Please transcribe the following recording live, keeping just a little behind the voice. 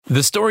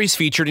The stories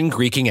featured in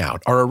Greeking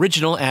Out are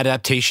original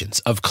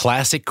adaptations of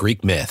classic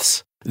Greek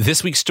myths.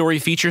 This week's story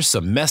features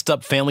some messed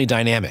up family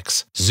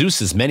dynamics,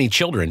 Zeus's many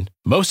children,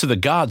 most of the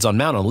gods on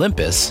Mount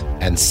Olympus,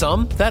 and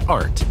some that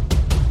aren't.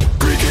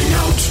 Greeking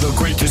Out, the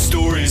greatest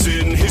stories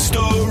in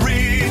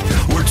history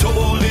were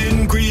told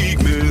in Greek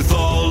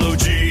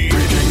mythology.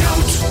 Greeking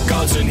Out,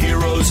 gods and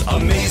heroes,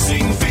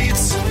 amazing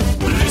feats.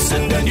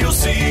 Listen and you'll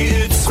see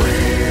it's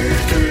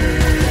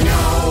Greeking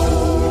Out.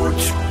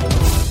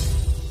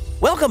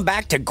 Welcome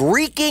back to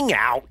Greeking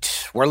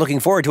Out. We're looking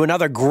forward to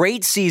another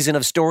great season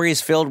of stories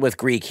filled with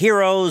Greek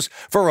heroes,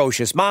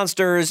 ferocious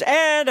monsters,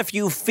 and a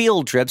few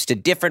field trips to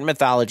different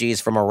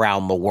mythologies from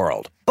around the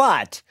world.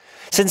 But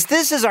since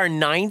this is our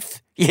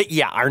ninth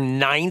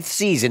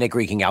season at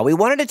Greeking Out, we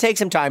wanted to take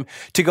some time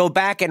to go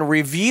back and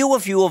review a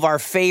few of our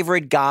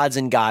favorite gods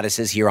and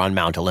goddesses here on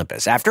Mount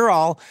Olympus. After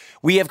all,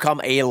 we have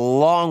come a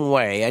long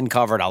way and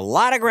covered a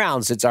lot of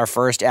ground since our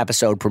first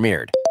episode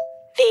premiered.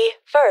 The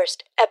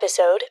first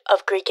episode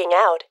of Greeking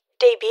Out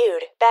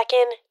debuted back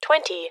in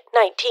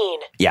 2019.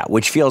 Yeah,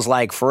 which feels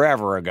like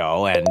forever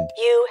ago, and...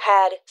 You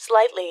had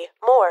slightly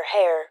more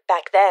hair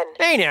back then.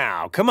 Hey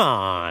now, come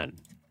on.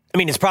 I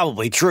mean, it's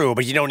probably true,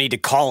 but you don't need to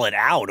call it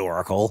out,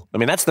 Oracle. I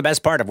mean, that's the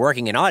best part of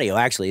working in audio,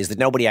 actually, is that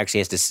nobody actually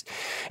has to...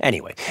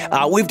 Anyway,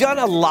 we've done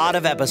a lot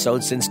of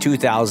episodes since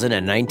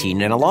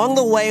 2019, and along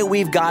the way,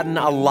 we've gotten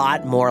a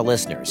lot more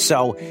listeners.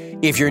 So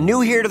if you're new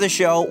here to the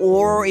show,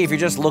 or if you're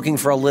just looking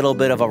for a little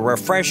bit of a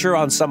refresher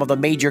on some of the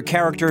major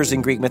characters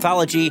in Greek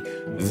mythology,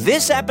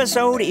 this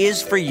episode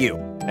is for you.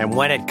 And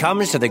when it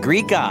comes to the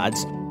Greek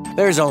gods,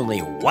 there's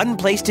only one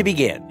place to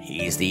begin.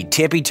 He's the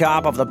tippy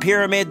top of the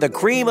pyramid, the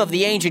cream of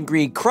the ancient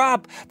Greek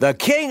crop, the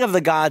king of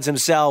the gods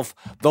himself,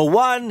 the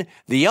one,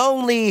 the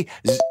only...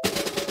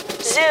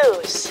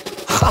 Zeus.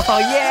 Oh,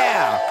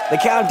 yeah! The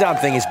countdown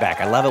thing is back.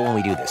 I love it when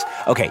we do this.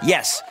 Okay,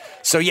 yes.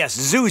 So yes,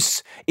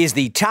 Zeus is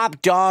the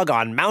top dog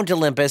on Mount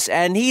Olympus,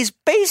 and he's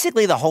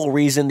basically the whole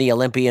reason the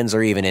Olympians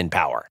are even in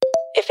power.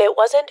 If it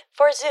wasn't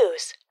for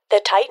Zeus,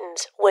 the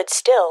Titans would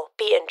still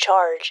be in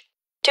charge.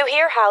 To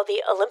hear how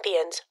the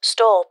Olympians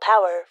stole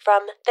power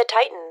from the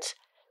Titans,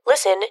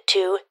 listen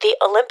to the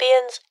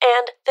Olympians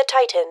and the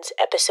Titans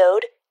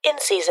episode in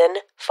Season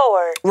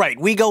 4. Right,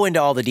 we go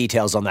into all the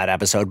details on that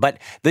episode, but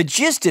the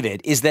gist of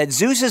it is that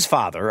Zeus's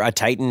father, a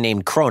Titan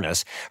named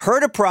Cronus,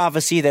 heard a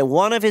prophecy that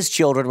one of his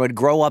children would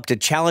grow up to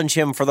challenge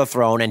him for the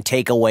throne and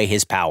take away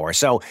his power.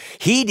 So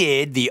he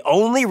did the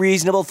only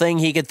reasonable thing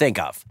he could think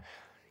of.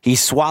 He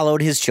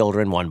swallowed his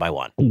children one by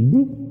one.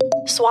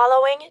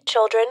 Swallowing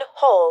children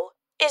whole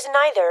is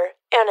neither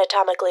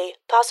anatomically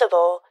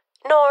possible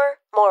nor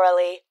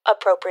morally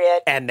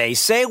appropriate. And they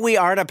say we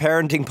aren't a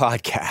parenting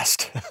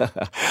podcast.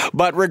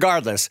 But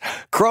regardless,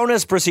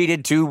 Cronus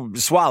proceeded to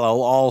swallow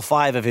all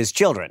 5 of his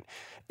children.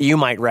 You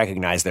might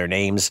recognize their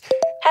names.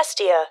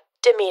 Hestia,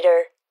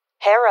 Demeter,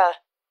 Hera,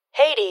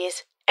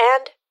 Hades,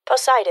 and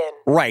Poseidon.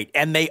 Right,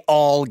 and they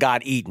all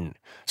got eaten.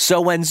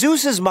 So when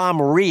Zeus's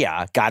mom,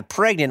 Rhea, got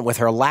pregnant with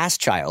her last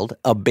child,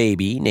 a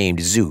baby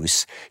named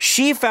Zeus,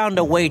 she found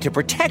a way to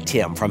protect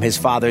him from his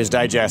father's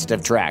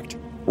digestive tract.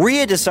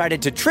 Rhea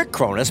decided to trick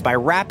Cronus by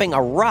wrapping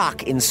a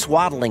rock in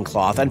swaddling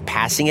cloth and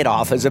passing it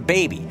off as a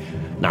baby.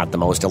 Not the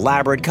most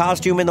elaborate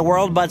costume in the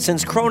world, but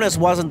since Cronus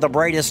wasn't the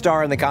brightest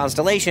star in the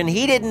constellation,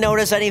 he didn't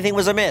notice anything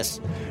was amiss.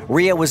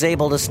 Rhea was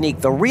able to sneak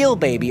the real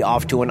baby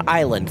off to an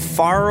island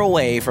far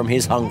away from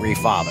his hungry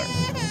father.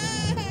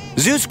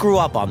 Zeus grew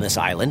up on this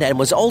island and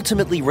was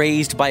ultimately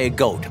raised by a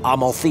goat,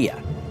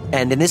 Amalthea.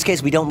 And in this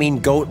case, we don't mean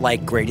goat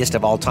like greatest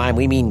of all time.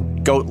 We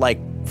mean goat like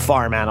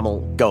farm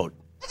animal goat.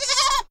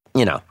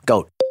 You know,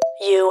 goat.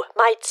 You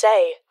might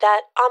say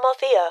that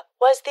Amalthea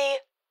was the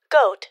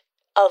goat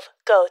of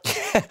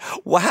goats.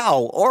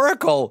 Wow,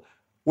 Oracle,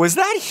 was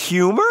that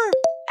humor?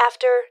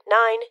 After 9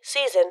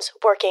 seasons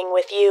working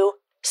with you,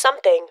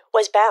 something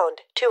was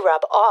bound to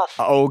rub off.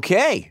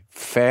 Okay,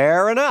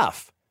 fair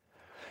enough.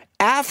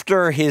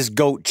 After his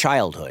goat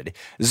childhood,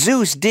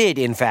 Zeus did,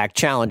 in fact,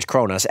 challenge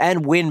Cronus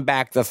and win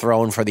back the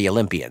throne for the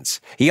Olympians.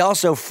 He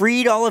also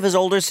freed all of his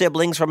older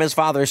siblings from his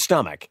father's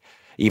stomach.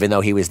 Even though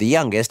he was the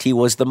youngest, he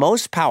was the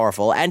most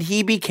powerful, and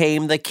he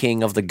became the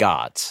king of the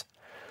gods.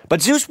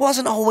 But Zeus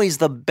wasn't always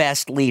the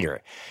best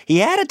leader. He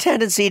had a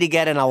tendency to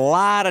get in a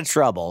lot of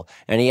trouble,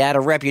 and he had a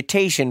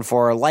reputation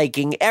for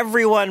liking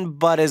everyone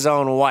but his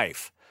own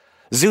wife.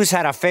 Zeus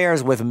had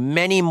affairs with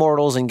many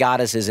mortals and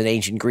goddesses in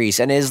ancient Greece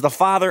and is the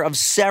father of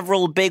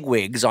several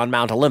bigwigs on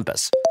Mount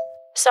Olympus.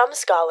 Some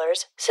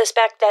scholars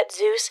suspect that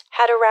Zeus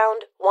had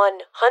around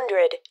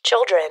 100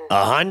 children.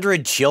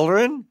 100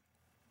 children?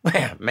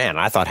 Man,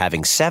 I thought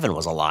having 7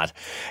 was a lot.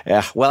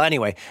 Well,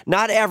 anyway,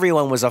 not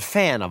everyone was a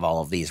fan of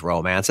all of these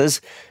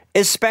romances,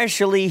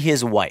 especially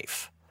his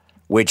wife.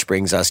 Which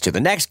brings us to the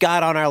next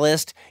god on our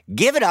list.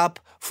 Give it up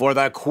for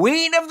the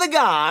queen of the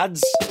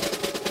gods,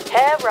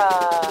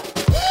 Hera.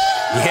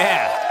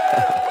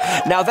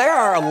 Yeah. Now, there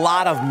are a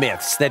lot of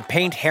myths that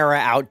paint Hera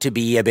out to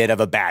be a bit of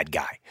a bad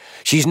guy.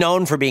 She's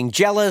known for being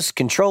jealous,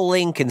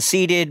 controlling,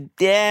 conceited,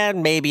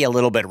 and maybe a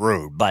little bit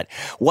rude. But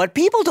what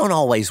people don't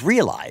always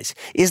realize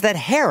is that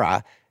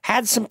Hera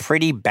had some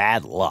pretty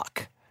bad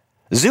luck.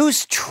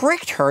 Zeus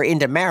tricked her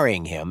into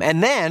marrying him,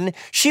 and then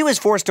she was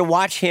forced to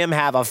watch him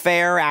have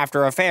affair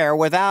after affair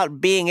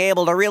without being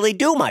able to really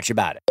do much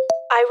about it.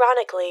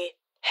 Ironically,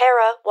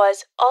 Hera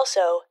was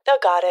also the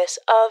goddess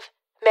of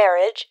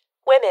marriage,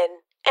 women,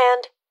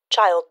 and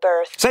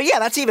childbirth. So yeah,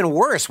 that's even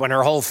worse when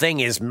her whole thing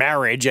is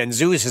marriage and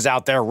Zeus is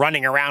out there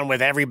running around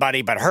with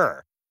everybody but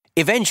her.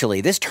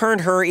 Eventually, this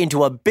turned her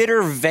into a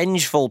bitter,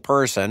 vengeful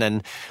person,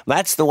 and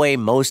that's the way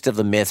most of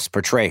the myths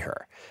portray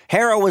her.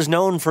 Hera was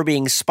known for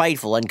being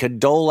spiteful and could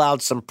dole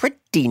out some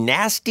pretty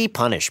nasty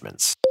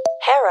punishments.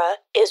 Hera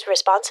is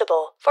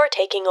responsible for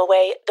taking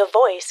away the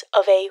voice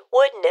of a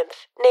wood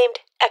nymph named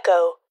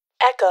Echo.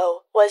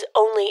 Echo was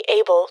only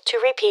able to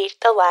repeat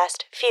the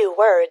last few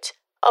words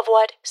of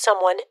what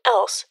someone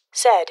else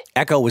said.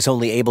 Echo was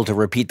only able to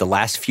repeat the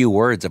last few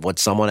words of what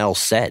someone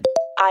else said.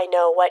 I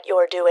know what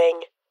you're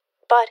doing.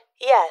 But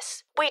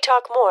yes, we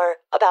talk more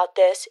about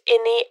this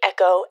in the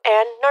Echo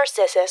and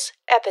Narcissus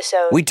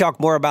episode. We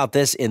talk more about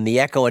this in the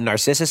Echo and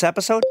Narcissus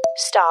episode?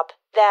 Stop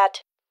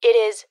that. It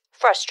is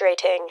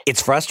frustrating.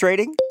 It's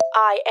frustrating?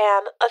 I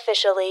am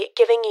officially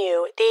giving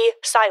you the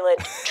silent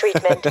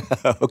treatment.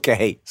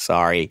 Okay,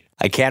 sorry.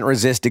 I can't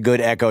resist a good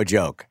Echo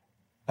joke.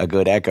 A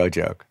good Echo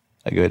joke.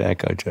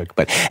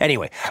 But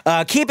anyway,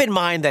 keep in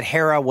mind that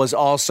Hera was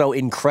also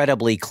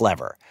incredibly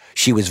clever.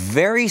 She was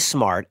very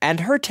smart, and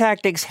her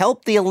tactics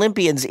helped the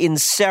Olympians in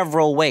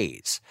several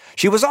ways.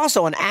 She was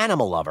also an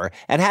animal lover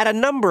and had a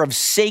number of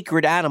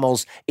sacred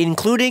animals,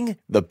 including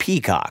the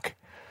peacock.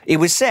 It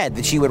was said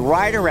that she would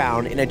ride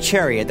around in a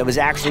chariot that was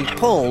actually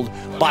pulled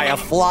by a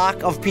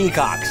flock of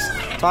peacocks.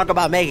 Talk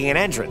about making an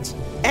entrance.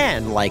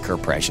 And like her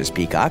precious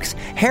peacocks,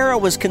 Hera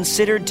was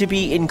considered to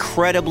be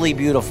incredibly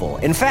beautiful.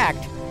 In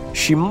fact,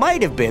 she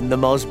might have been the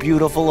most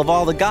beautiful of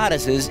all the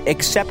goddesses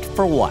except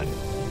for one.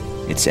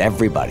 It's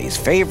everybody's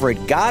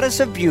favorite goddess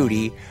of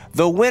beauty,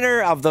 the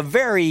winner of the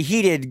very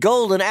heated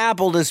Golden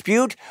Apple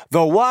dispute,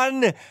 the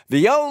one,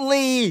 the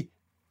only...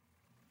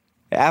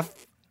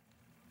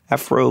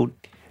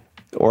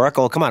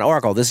 Oracle, come on,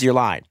 Oracle, this is your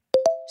line.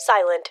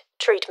 Silent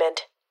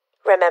treatment.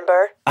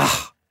 Remember?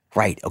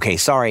 Right, okay,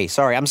 sorry,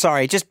 I'm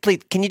sorry.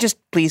 Can you just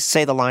please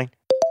say the line?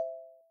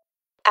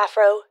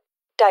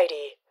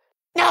 Aphrodite.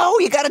 No,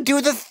 you gotta do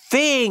the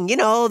thing,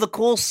 the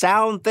cool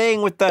sound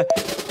thing with the...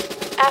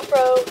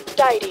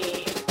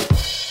 Aphrodite.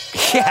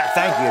 Yeah,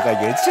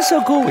 thank you. It's just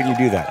so cool when you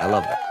do that. I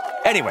love that.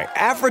 Anyway,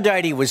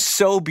 Aphrodite was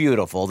so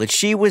beautiful that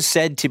she was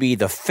said to be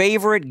the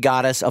favorite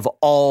goddess of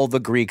all the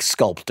Greek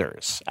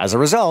sculptors. As a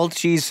result,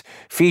 she's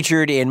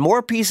featured in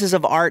more pieces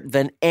of art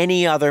than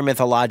any other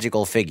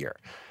mythological figure.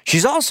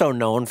 She's also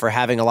known for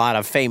having a lot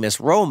of famous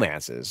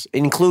romances,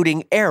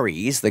 including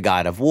Ares, the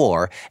god of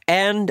war,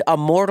 and a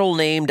mortal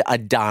named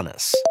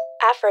Adonis.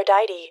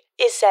 Aphrodite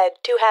is said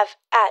to have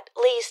at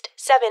least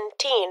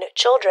 17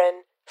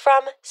 children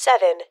from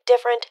 7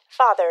 different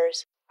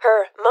fathers.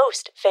 Her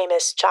most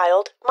famous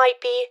child might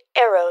be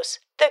Eros,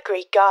 the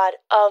Greek god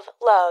of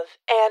love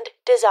and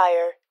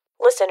desire.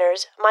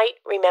 Listeners might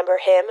remember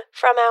him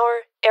from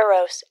our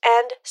Eros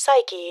and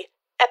Psyche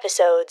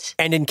episodes.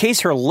 And in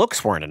case her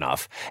looks weren't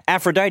enough,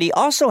 Aphrodite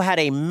also had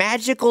a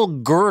magical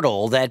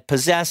girdle that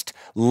possessed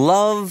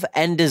love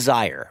and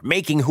desire,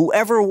 making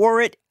whoever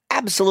wore it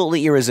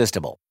absolutely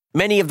irresistible.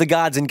 Many of the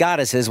gods and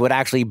goddesses would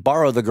actually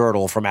borrow the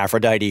girdle from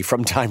Aphrodite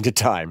from time to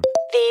time.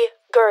 The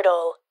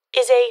girdle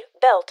is a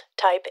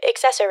belt-type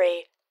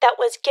accessory that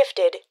was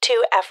gifted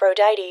to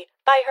Aphrodite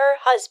by her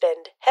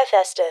husband,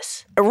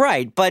 Hephaestus.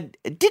 Right, but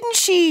didn't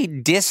she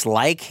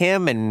dislike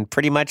him and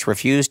pretty much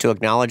refuse to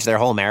acknowledge their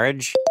whole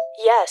marriage?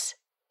 Yes,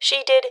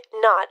 she did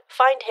not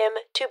find him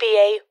to be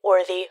a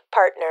worthy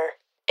partner.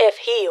 If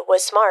he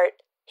was smart,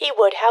 he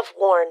would have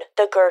worn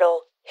the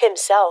girdle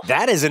himself.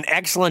 That is an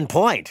excellent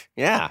point.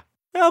 Yeah.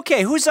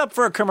 Okay, who's up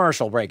for a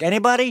commercial break?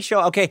 Anybody?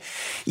 Okay.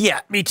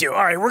 Yeah, me too.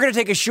 All right, we're going to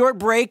take a short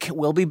break.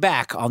 We'll be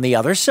back on the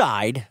other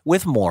side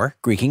with more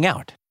Greeking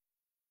Out.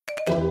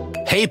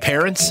 Hey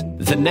parents,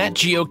 the Nat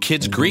Geo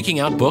Kids Greeking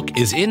Out book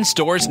is in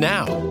stores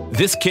now.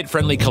 This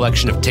kid-friendly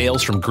collection of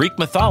tales from Greek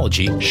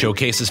mythology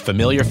showcases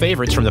familiar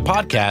favorites from the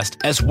podcast,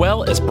 as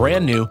well as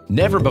brand new,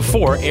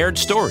 never-before-aired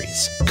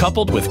stories.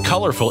 Coupled with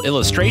colorful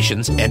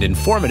illustrations and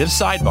informative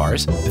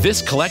sidebars,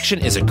 this collection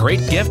is a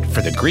great gift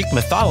for the Greek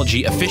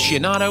mythology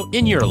aficionado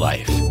in your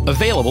life.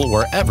 Available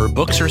wherever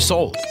books are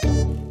sold.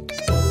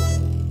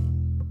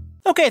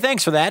 Okay,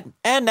 thanks for that.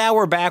 And now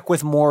we're back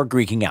with more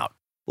Greeking Out.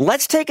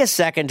 Let's take a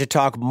second to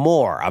talk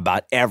more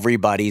about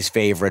everybody's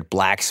favorite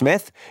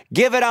blacksmith.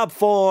 Give it up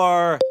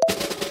for...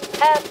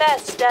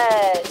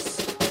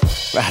 Hephaestus.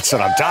 That's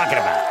what I'm talking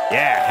about.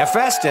 Yeah,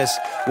 Hephaestus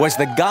was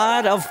the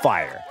god of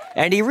fire,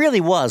 and he really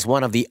was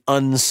one of the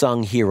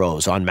unsung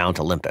heroes on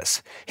Mount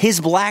Olympus. His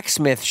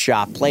blacksmith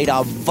shop played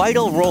a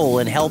vital role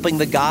in helping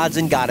the gods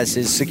and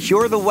goddesses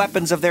secure the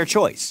weapons of their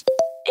choice.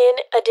 In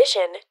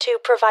addition to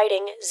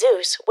providing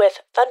Zeus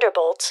with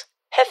thunderbolts,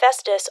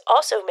 Hephaestus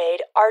also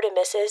made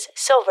Artemis's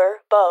silver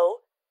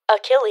bow,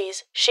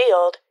 Achilles'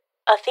 shield,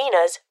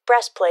 Athena's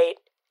breastplate,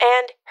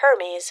 and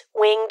Hermes'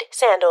 winged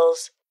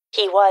sandals.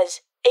 He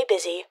was a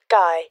busy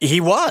guy. He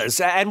was,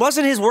 and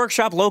wasn't his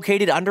workshop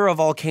located under a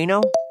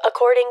volcano?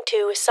 According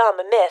to some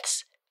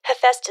myths,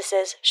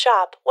 Hephaestus's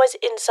shop was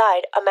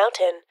inside a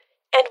mountain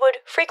and would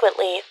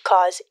frequently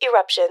cause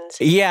eruptions.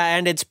 Yeah,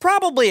 and it's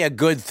probably a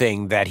good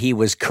thing that he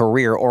was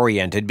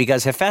career-oriented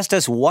because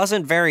Hephaestus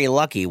wasn't very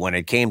lucky when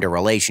it came to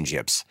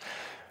relationships.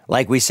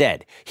 Like we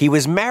said, he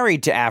was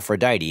married to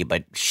Aphrodite,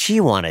 but she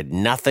wanted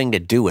nothing to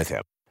do with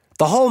him.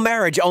 The whole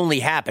marriage only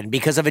happened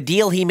because of a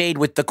deal he made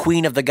with the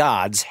queen of the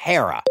gods,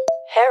 Hera.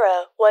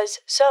 Hera was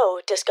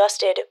so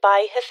disgusted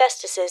by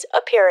Hephaestus's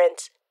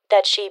appearance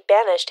that she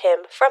banished him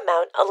from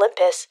Mount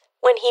Olympus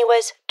when he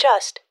was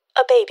just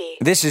a baby.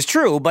 This is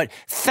true, but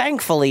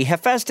thankfully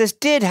Hephaestus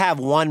did have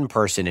one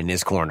person in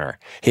his corner.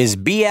 His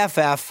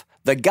BFF,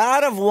 the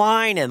god of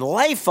wine and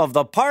life of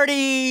the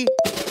party,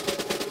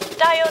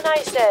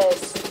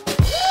 Dionysus.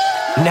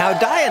 Now,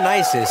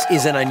 Dionysus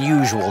is an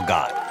unusual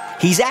god.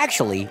 He's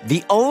actually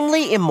the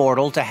only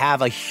immortal to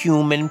have a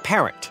human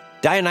parent.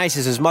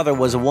 Dionysus' mother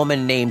was a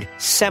woman named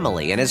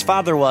Semele, and his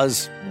father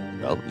was,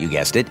 well, you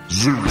guessed it,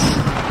 Zeus.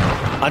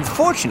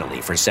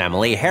 Unfortunately for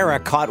Semele, Hera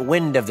caught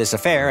wind of this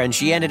affair, and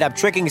she ended up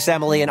tricking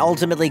Semele and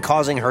ultimately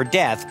causing her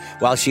death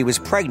while she was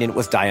pregnant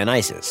with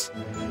Dionysus.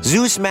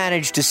 Zeus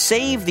managed to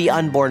save the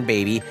unborn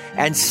baby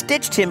and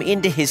stitched him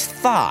into his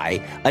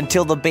thigh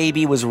until the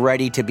baby was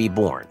ready to be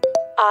born.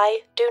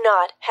 I do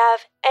not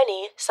have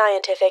any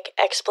scientific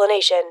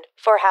explanation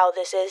for how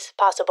this is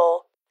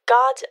possible.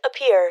 Gods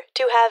appear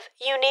to have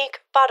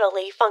unique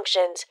bodily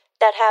functions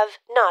that have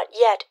not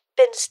yet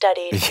been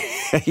studied.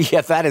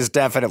 Yeah, that is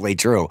definitely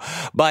true.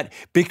 But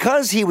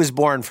because he was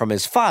born from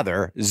his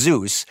father,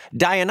 Zeus,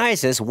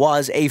 Dionysus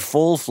was a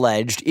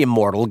full-fledged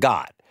immortal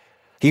god.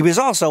 He was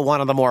also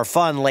one of the more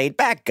fun,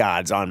 laid-back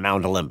gods on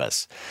Mount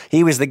Olympus.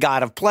 He was the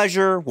god of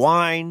pleasure,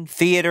 wine,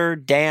 theater,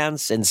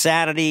 dance,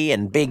 insanity,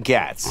 and big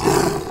cats.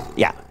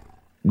 Yeah,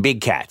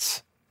 big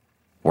cats.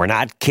 We're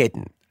not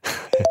kidding.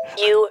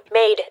 You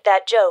made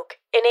that joke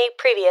in a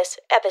previous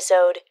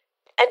episode,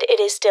 and it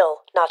is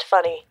still not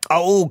funny.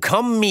 Oh,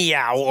 come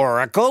meow,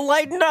 Oracle.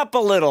 Lighten up a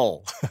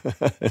little.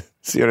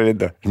 See what I did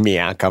there?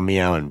 Meow, come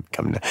meow, and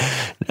come...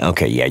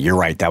 Okay, yeah, you're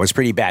right. That was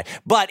pretty bad.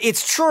 But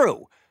it's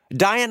true.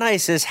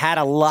 Dionysus had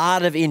a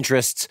lot of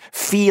interests,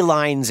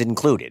 felines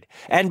included.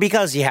 And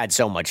because he had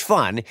so much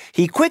fun,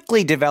 he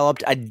quickly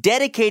developed a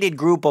dedicated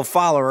group of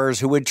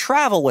followers who would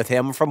travel with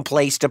him from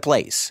place to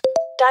place.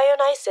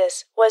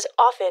 Dionysus was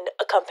often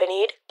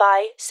accompanied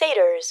by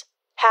satyrs,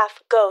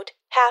 half-goat,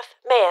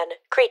 half-man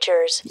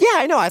creatures. Yeah,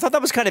 I know. I thought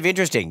that was kind of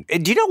interesting.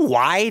 Do you know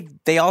why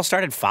they all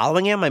started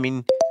following him?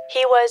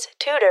 He was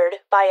tutored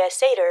by a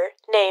satyr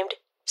named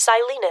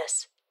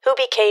Silenus, who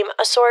became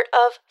a sort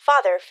of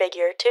father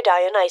figure to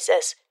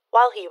Dionysus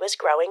while he was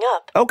growing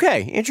up.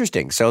 Okay,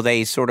 interesting. So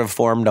they sort of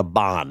formed a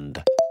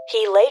bond.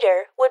 He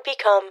later would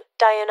become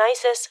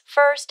Dionysus'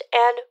 first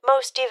and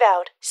most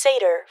devout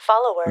satyr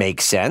follower.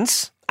 Makes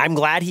sense. I'm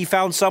glad he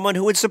found someone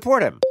who would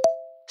support him.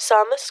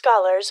 Some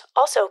scholars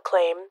also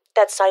claim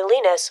that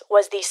Silenus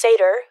was the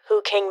satyr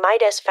who King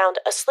Midas found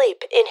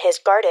asleep in his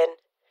garden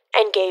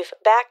and gave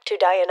back to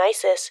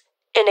Dionysus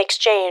in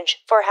exchange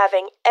for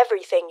having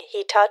everything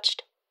he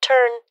touched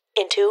turn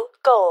into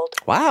gold.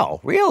 Wow,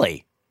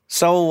 really?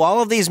 So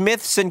all of these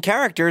myths and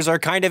characters are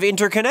kind of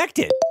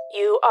interconnected.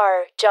 You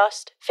are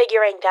just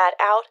figuring that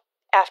out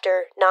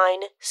after 9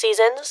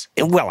 seasons?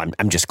 Well,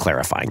 I'm just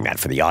clarifying that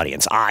for the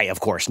audience. I, of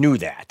course, knew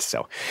that.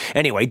 So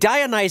anyway,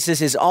 Dionysus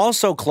is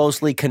also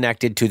closely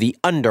connected to the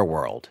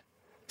underworld.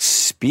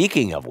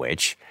 Speaking of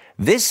which,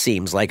 this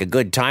seems like a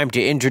good time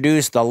to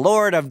introduce the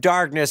Lord of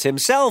Darkness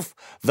himself,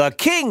 the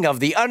King of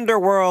the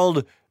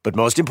Underworld, but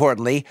most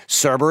importantly,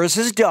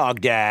 Cerberus's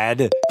dog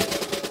dad.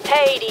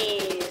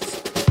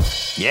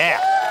 Hades. Yeah.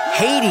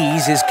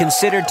 Hades is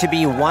considered to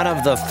be one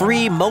of the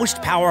 3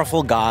 most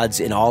powerful gods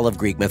in all of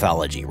Greek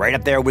mythology, right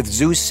up there with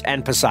Zeus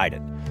and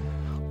Poseidon.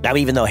 Now,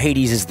 even though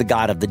Hades is the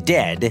god of the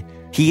dead,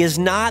 he is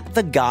not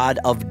the god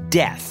of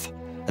death.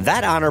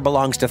 That honor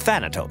belongs to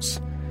Thanatos.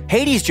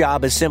 Hades'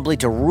 job is simply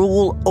to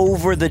rule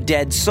over the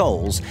dead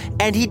souls,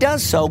 and he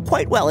does so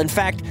quite well. In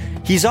fact,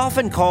 he's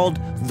often called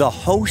the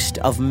host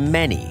of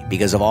many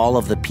because of all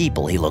of the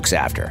people he looks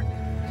after.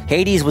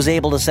 Hades was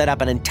able to set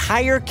up an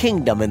entire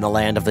kingdom in the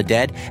land of the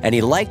dead, and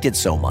he liked it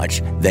so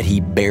much that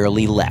he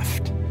barely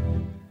left.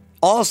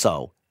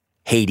 Also,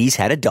 Hades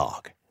had a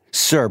dog,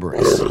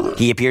 Cerberus.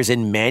 He appears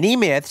in many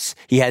myths,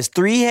 he has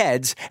 3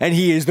 heads, and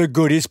he is the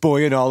goodest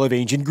boy in all of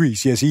ancient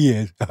Greece. Yes, he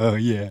is. Oh,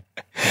 yeah.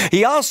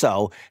 He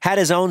also had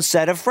his own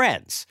set of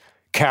friends,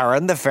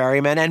 Charon, the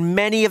ferryman, and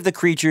many of the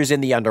creatures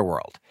in the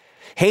underworld.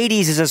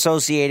 Hades is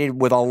associated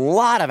with a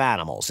lot of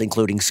animals,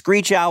 including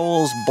screech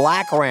owls,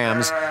 black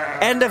rams,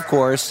 and, of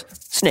course,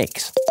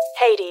 snakes.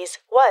 Hades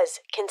was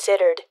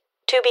considered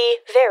to be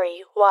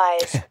very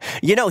wise.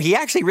 You know, he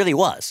actually really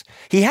was.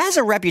 He has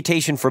a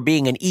reputation for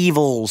being an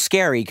evil,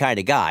 scary kind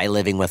of guy.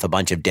 Living with a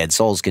bunch of dead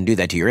souls can do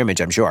that to your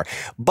image, I'm sure.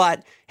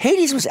 But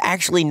Hades was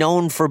actually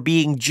known for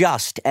being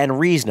just and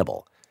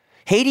reasonable.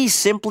 Hades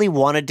simply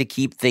wanted to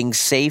keep things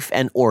safe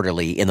and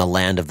orderly in the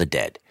land of the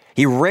dead.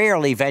 He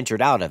rarely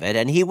ventured out of it,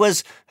 and he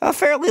was a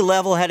fairly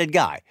level-headed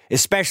guy,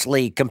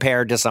 especially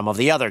compared to some of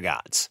the other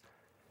gods.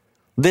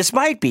 This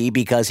might be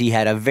because he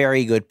had a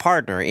very good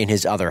partner in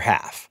his other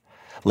half.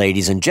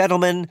 Ladies and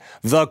gentlemen,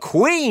 the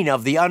queen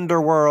of the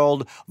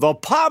underworld, the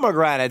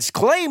pomegranate's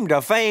claim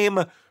to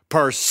fame,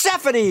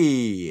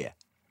 Persephone!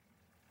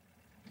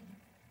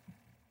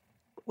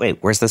 Wait,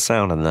 where's the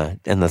sound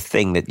in the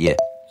thing that you...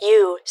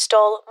 You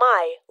stole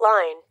my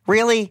line.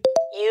 Really?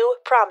 You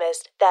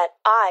promised that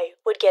I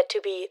would get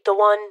to be the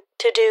one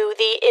to do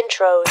the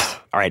intros.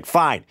 All right,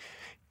 fine.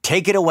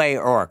 Take it away,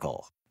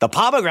 Oracle. The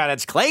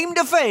pomegranate's claim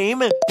to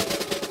fame...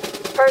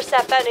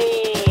 Persephone!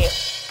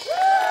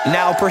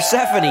 Now,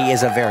 Persephone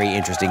is a very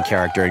interesting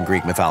character in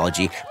Greek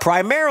mythology,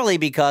 primarily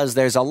because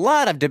there's a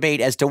lot of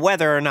debate as to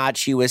whether or not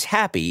she was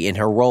happy in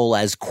her role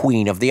as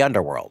queen of the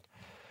underworld.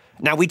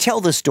 Now, we tell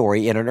this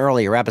story in an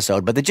earlier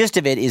episode, but the gist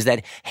of it is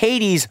that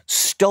Hades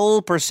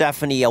stole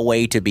Persephone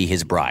away to be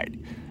his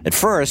bride. At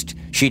first,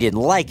 she didn't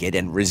like it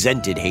and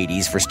resented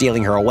Hades for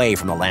stealing her away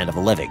from the land of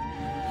the living.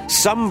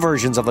 Some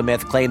versions of the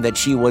myth claim that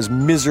she was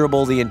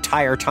miserable the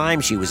entire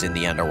time she was in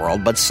the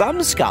underworld, but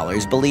some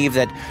scholars believe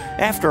that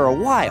after a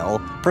while,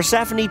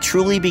 Persephone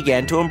truly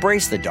began to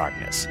embrace the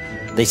darkness.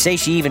 They say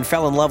she even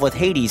fell in love with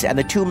Hades, and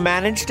the two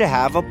managed to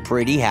have a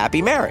pretty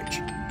happy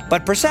marriage.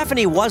 But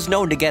Persephone was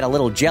known to get a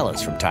little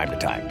jealous from time to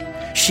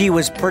time. She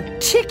was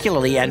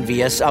particularly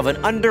envious of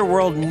an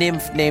underworld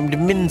nymph named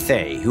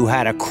Minthe, who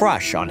had a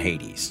crush on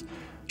Hades.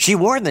 She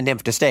warned the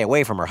nymph to stay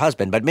away from her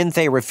husband, but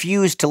Minthe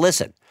refused to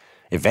listen.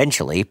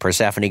 Eventually,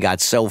 Persephone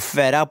got so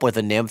fed up with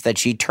the nymph that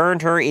she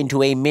turned her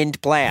into a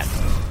mint plant.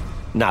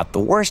 Not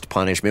the worst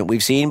punishment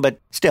we've seen, but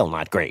still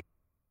not great.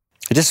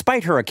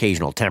 Despite her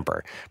occasional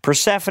temper,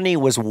 Persephone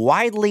was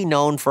widely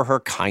known for her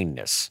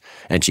kindness,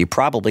 and she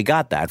probably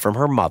got that from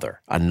her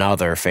mother,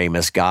 another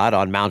famous god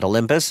on Mount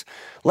Olympus.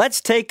 Let's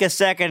take a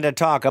second to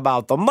talk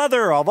about the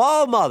mother of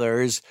all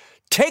mothers.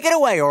 Take it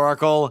away,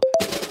 Oracle.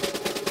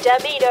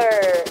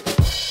 Demeter!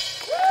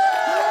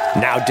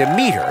 Now,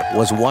 Demeter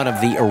was one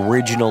of the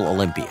original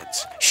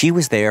Olympians. She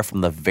was there from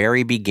the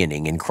very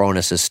beginning in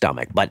Cronus'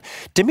 stomach, but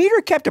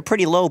Demeter kept a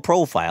pretty low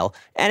profile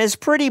and is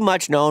pretty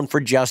much known for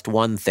just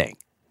one thing: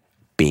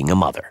 being a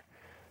mother.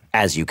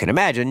 As you can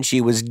imagine, she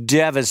was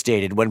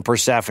devastated when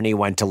Persephone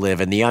went to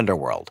live in the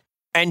underworld.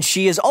 And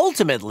she is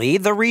ultimately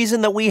the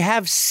reason that we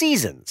have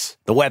seasons.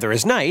 The weather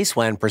is nice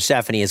when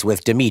Persephone is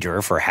with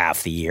Demeter for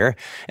half the year,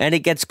 and it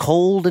gets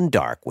cold and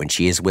dark when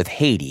she is with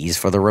Hades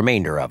for the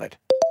remainder of it.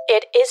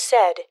 It is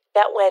said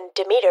that when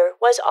Demeter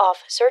was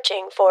off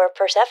searching for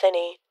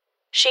Persephone,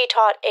 she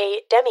taught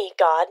a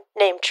demigod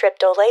named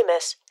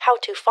Triptolemus how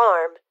to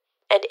farm,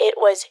 and it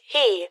was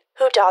he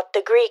who taught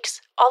the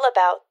Greeks all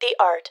about the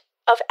art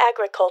of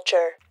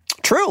agriculture.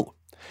 True.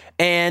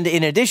 And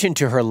in addition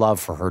to her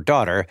love for her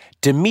daughter,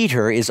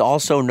 Demeter is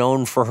also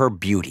known for her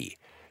beauty.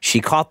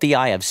 She caught the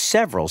eye of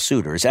several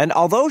suitors, and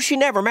although she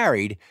never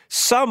married,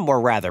 some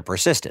were rather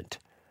persistent.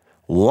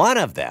 One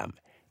of them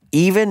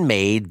even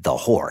made the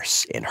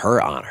horse in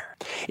her honor.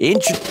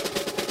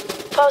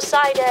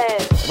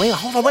 Poseidon! Wait,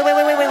 hold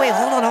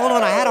on, hold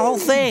on. I had a whole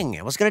thing.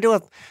 I was going to do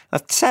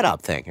a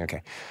setup thing.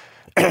 Okay.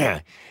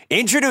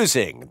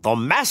 Introducing the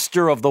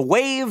master of the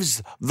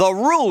waves, the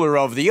ruler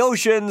of the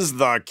oceans,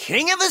 the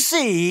king of the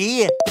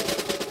sea.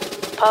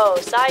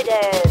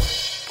 Poseidon!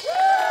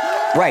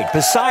 Right,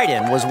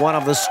 Poseidon was one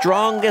of the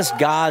strongest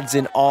gods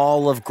in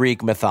all of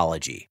Greek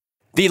mythology.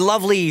 The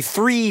lovely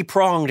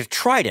three-pronged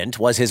trident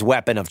was his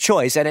weapon of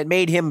choice, and it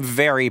made him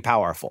very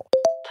powerful.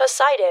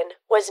 Poseidon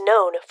was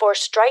known for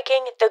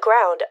striking the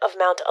ground of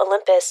Mount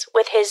Olympus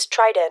with his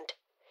trident.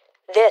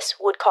 This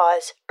would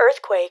cause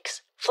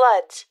earthquakes,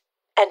 floods,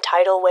 and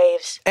tidal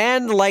waves.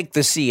 And like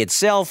the sea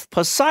itself,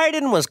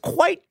 Poseidon was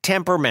quite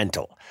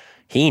temperamental.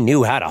 He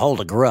knew how to hold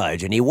a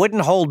grudge, and he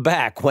wouldn't hold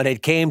back when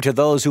it came to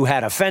those who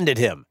had offended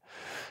him.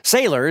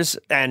 Sailors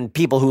and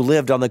people who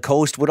lived on the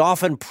coast would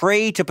often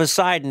pray to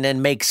Poseidon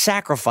and make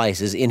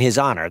sacrifices in his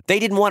honor. They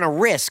didn't want to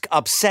risk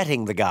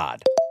upsetting the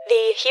god.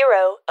 The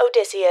hero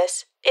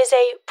Odysseus is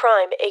a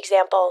prime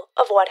example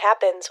of what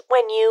happens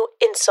when you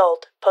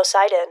insult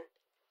Poseidon.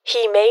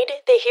 He made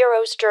the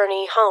hero's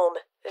journey home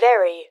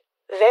very,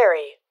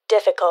 very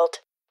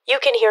difficult. You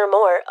can hear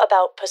more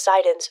about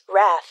Poseidon's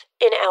wrath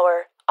in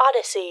our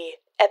Odyssey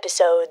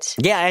episodes.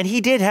 Yeah, and he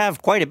did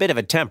have quite a bit of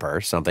a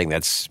temper, something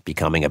that's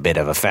becoming a bit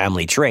of a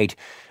family trait.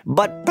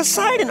 But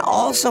Poseidon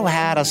also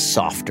had a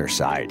softer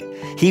side.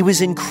 He was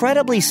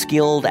incredibly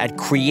skilled at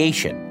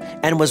creation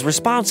and was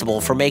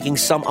responsible for making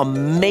some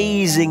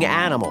amazing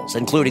animals,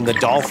 including the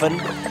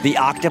dolphin, the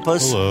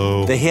octopus,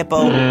 the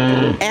hippo,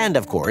 and,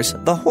 of course,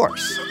 the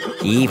horse.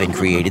 He even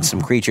created some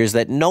creatures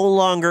that no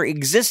longer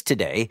exist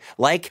today,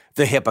 like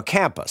the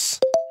hippocampus.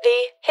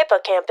 The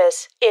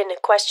hippocampus in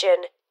question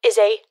is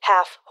a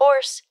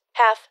half-horse,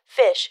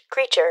 half-fish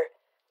creature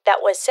that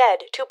was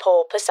said to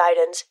pull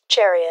Poseidon's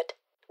chariot.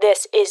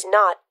 This is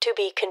not to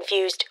be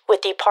confused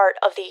with the part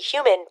of the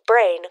human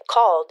brain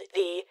called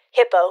the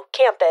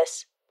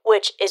hippocampus,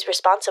 which is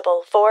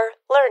responsible for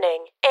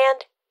learning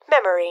and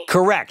memory.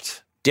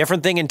 Correct.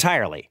 Different thing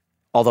entirely.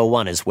 although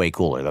one is way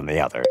cooler than the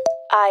other.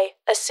 I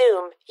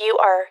assume you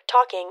are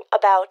talking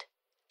about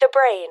the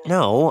brain.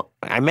 No,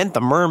 I meant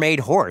the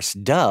mermaid horse,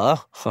 duh.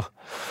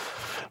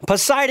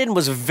 Poseidon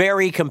was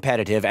very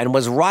competitive and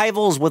was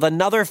rivals with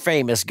another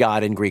famous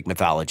god in Greek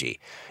mythology.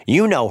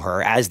 You know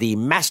her as the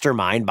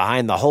mastermind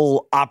behind the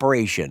whole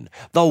operation,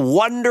 the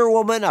Wonder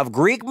Woman of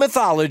Greek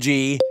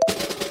mythology,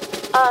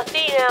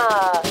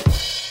 Athena!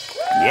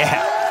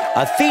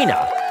 Yeah,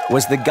 Athena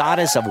was the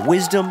goddess of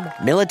wisdom,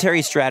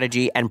 military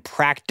strategy, and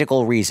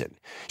practical reason.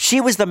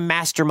 She was the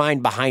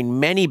mastermind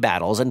behind many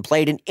battles and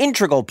played an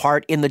integral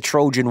part in the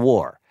Trojan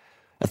War.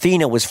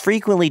 Athena was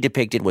frequently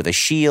depicted with a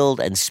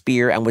shield and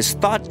spear and was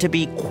thought to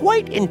be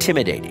quite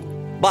intimidating.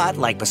 But,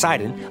 like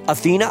Poseidon,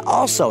 Athena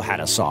also had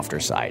a softer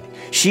side.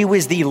 She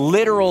was the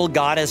literal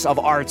goddess of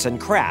arts and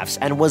crafts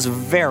and was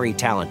very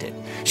talented.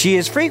 She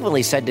is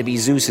frequently said to be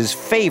Zeus's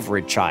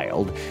favorite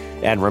child,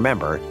 and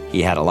remember,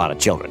 he had a lot of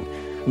children.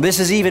 This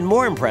is even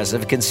more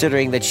impressive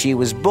considering that she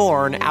was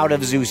born out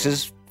of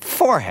Zeus's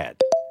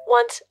forehead.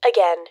 Once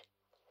again,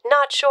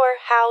 not sure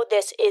how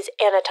this is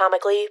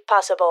anatomically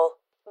possible,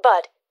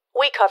 but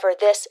we cover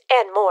this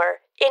and more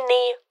in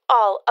the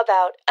All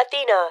About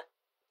Athena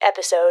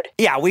episode.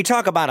 Yeah, we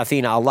talk about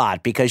Athena a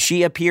lot because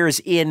she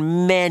appears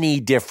in many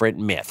different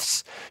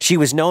myths. She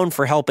was known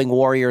for helping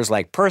warriors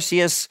like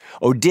Perseus,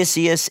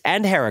 Odysseus,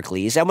 and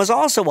Heracles, and was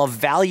also a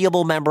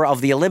valuable member of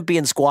the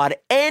Olympian squad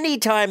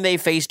anytime they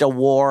faced a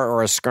war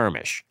or a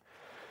skirmish.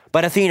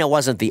 But Athena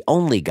wasn't the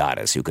only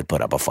goddess who could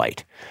put up a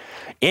fight.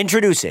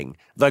 Introducing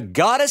the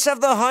goddess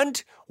of the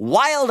hunt,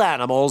 wild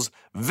animals,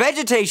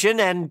 vegetation,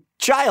 and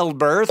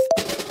childbirth,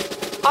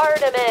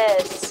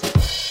 Artemis!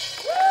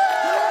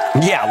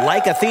 Yeah,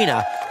 like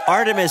Athena,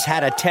 Artemis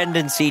had a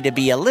tendency to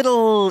be a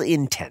little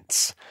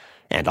intense.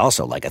 And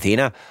also, like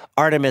Athena,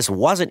 Artemis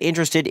wasn't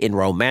interested in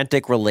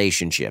romantic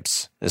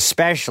relationships,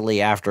 especially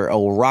after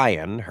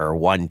Orion, her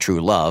one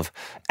true love,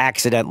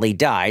 accidentally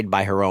died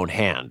by her own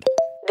hand.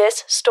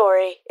 This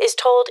story is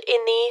told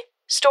in the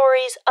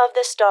Stories of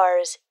the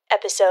Stars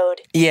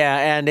episode. Yeah,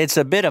 and it's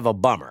a bit of a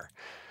bummer.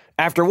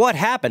 After what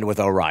happened with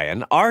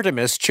Orion,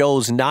 Artemis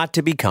chose not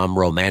to become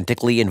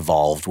romantically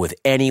involved with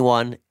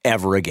anyone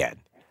ever again.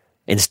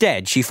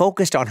 Instead, she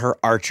focused on her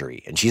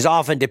archery, and she's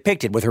often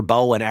depicted with her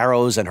bow and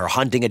arrows and her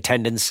hunting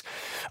attendants.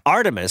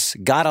 Artemis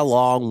got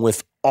along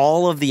with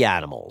all of the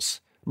animals.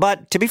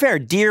 But to be fair,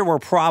 deer were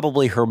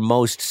probably her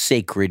most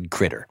sacred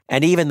critter.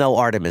 And even though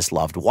Artemis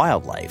loved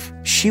wildlife,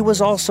 she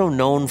was also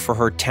known for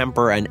her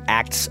temper and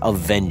acts of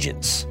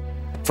vengeance.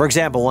 For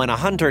example, when a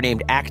hunter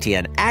named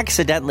Actaeon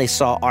accidentally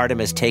saw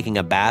Artemis taking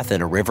a bath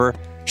in a river,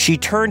 she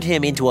turned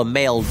him into a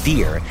male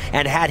deer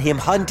and had him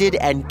hunted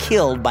and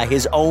killed by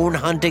his own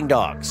hunting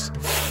dogs.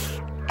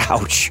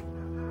 Ouch.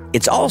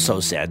 It's also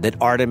said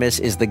that Artemis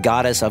is the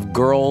goddess of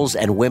girls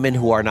and women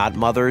who are not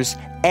mothers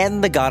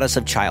and the goddess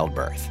of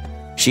childbirth.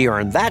 She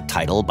earned that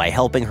title by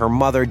helping her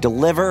mother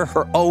deliver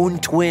her own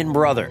twin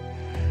brother.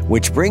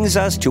 Which brings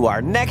us to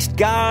our next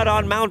god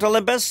on Mount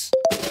Olympus,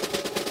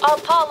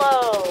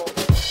 Apollo!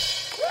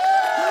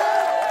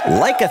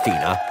 Like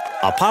Athena,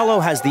 Apollo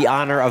has the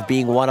honor of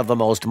being one of the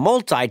most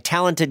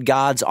multi-talented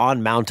gods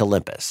on Mount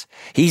Olympus.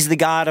 He's the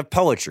god of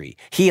poetry,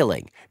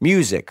 healing,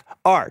 music,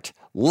 art,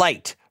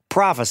 light,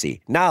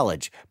 prophecy,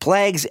 knowledge,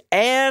 plagues,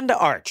 and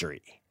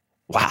archery.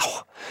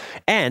 Wow.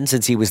 And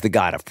since he was the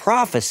god of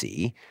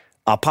prophecy,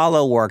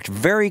 Apollo worked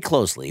very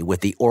closely with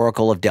the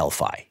Oracle of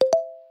Delphi.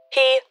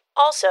 He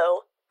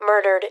also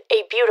murdered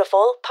a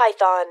beautiful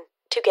python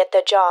to get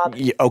the job.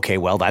 Okay,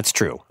 well, that's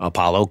true.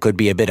 Apollo could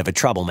be a bit of a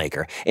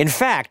troublemaker. In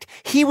fact,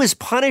 he was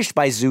punished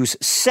by Zeus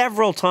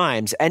several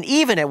times and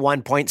even at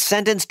one point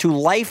sentenced to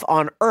life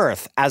on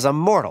Earth as a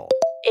mortal.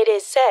 It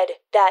is said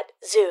that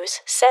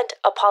Zeus sent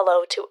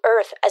Apollo to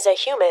Earth as a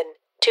human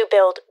to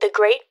build the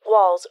great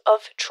walls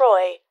of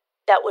Troy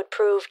that would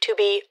prove to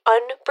be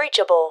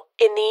unbreachable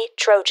in the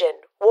Trojan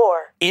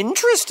War.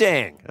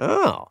 Interesting.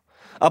 Oh.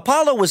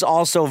 Apollo was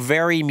also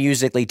very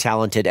musically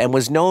talented and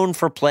was known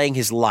for playing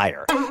his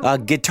lyre, a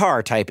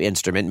guitar-type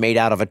instrument made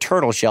out of a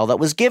turtle shell that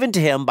was given to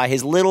him by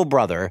his little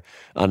brother,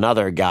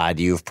 another god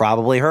you've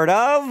probably heard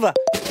of,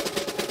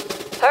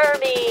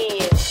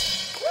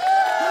 Hermes!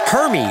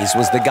 Hermes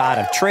was the god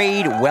of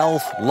trade,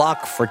 wealth,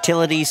 luck,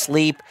 fertility,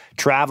 sleep,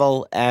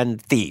 travel,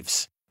 and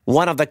thieves.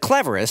 One of the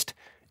cleverest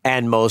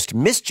and most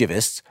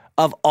mischievous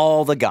of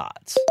all the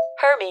gods.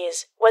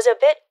 Hermes was a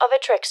bit of a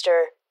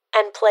trickster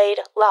and played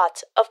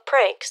lots of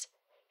pranks,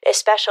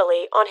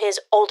 especially on his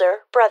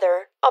older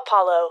brother,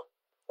 Apollo.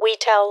 We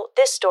tell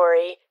this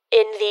story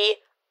in the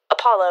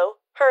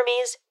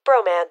Apollo-Hermes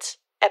bromance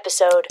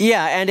episode.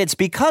 Yeah, and it's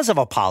because of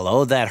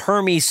Apollo that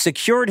Hermes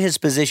secured his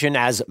position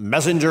as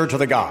messenger to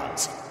the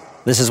gods.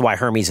 This is why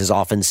Hermes is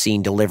often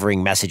seen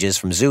delivering messages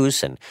from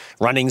Zeus and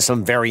running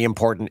some very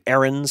important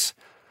errands.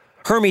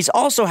 Hermes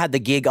also had the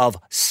gig of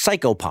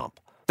psychopomp.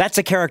 That's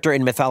a character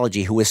in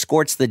mythology who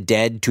escorts the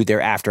dead to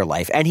their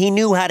afterlife, and he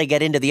knew how to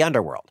get into the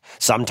underworld.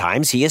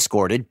 Sometimes he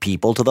escorted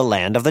people to the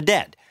land of the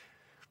dead.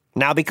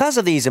 Now, because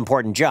of these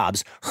important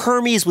jobs,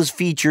 Hermes was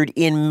featured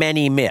in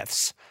many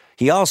myths.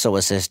 He also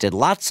assisted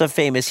lots of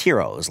famous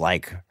heroes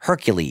like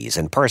Hercules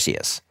and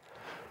Perseus.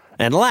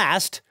 And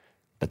last,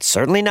 but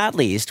certainly not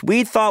least,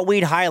 we thought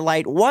we'd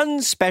highlight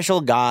one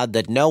special god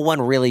that no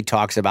one really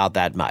talks about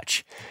that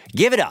much.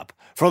 Give it up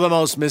for the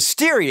most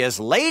mysterious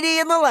lady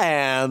in the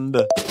land.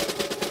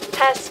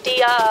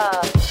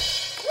 Hestia.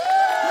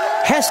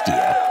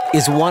 Hestia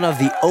is one of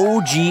the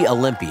OG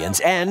Olympians,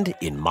 and,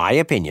 in my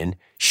opinion,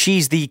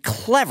 she's the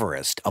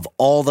cleverest of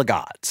all the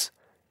gods.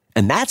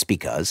 And that's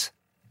because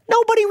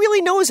nobody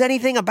really knows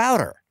anything about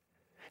her.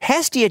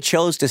 Hestia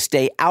chose to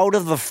stay out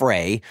of the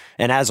fray,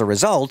 and as a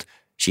result,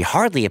 she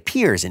hardly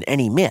appears in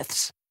any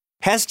myths.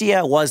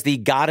 Hestia was the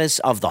goddess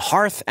of the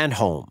hearth and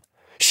home.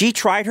 She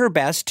tried her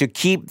best to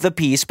keep the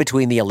peace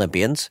between the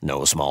Olympians,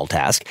 no small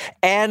task,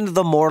 and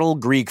the mortal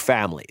Greek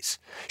families.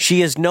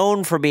 She is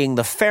known for being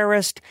the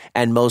fairest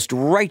and most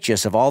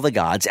righteous of all the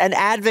gods and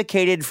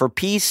advocated for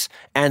peace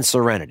and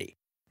serenity.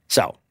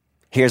 So,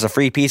 here's a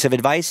free piece of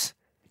advice.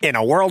 In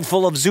a world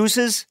full of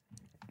Zeuses,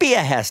 be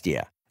a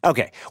Hestia.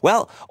 Okay,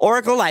 well,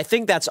 Oracle, I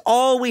think that's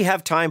all we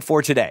have time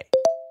for today.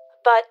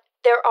 But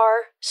there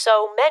are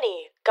so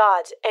many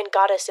gods and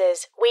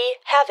goddesses we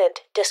haven't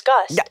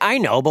discussed. I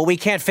know, but we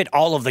can't fit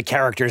all of the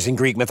characters in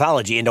Greek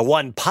mythology into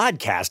one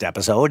podcast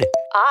episode.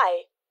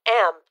 I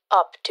am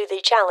up to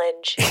the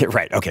challenge.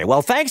 Right, okay.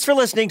 Well, thanks for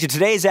listening to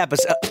today's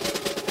episode.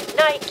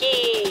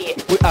 Nike.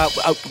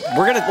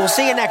 We'll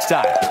see you next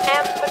time.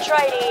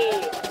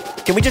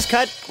 Amphitrite. Can we just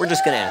cut? We're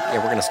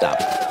gonna stop.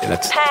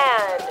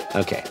 Pan.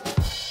 Okay.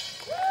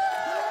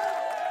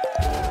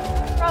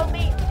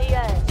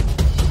 Prometheus.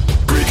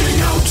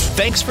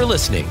 Thanks for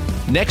listening.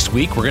 Next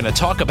week, we're going to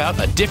talk about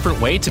a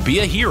different way to be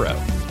a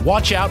hero.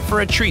 Watch out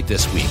for a treat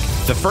this week.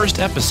 The first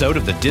episode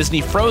of the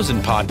Disney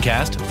Frozen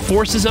podcast,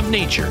 Forces of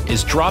Nature,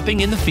 is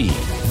dropping in the feed.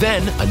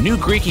 Then, a new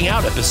Greeking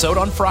Out episode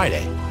on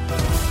Friday.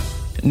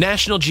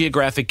 National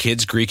Geographic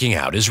Kids Greeking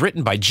Out is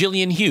written by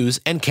Jillian Hughes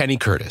and Kenny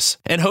Curtis,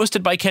 and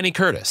hosted by Kenny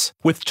Curtis,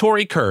 with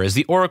Tori Kerr as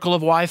the Oracle of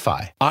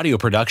Wi-Fi, audio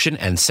production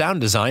and sound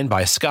design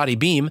by Scotty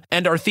Beam,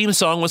 and our theme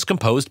song was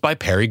composed by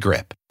Perry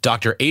Grip.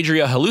 Dr.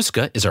 Adria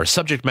Haluska is our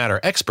subject matter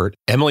expert,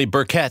 Emily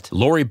Burkett,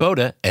 Lori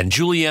Boda, and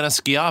Juliana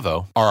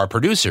Schiavo are our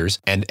producers,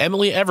 and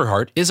Emily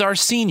Everhart is our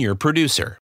senior producer.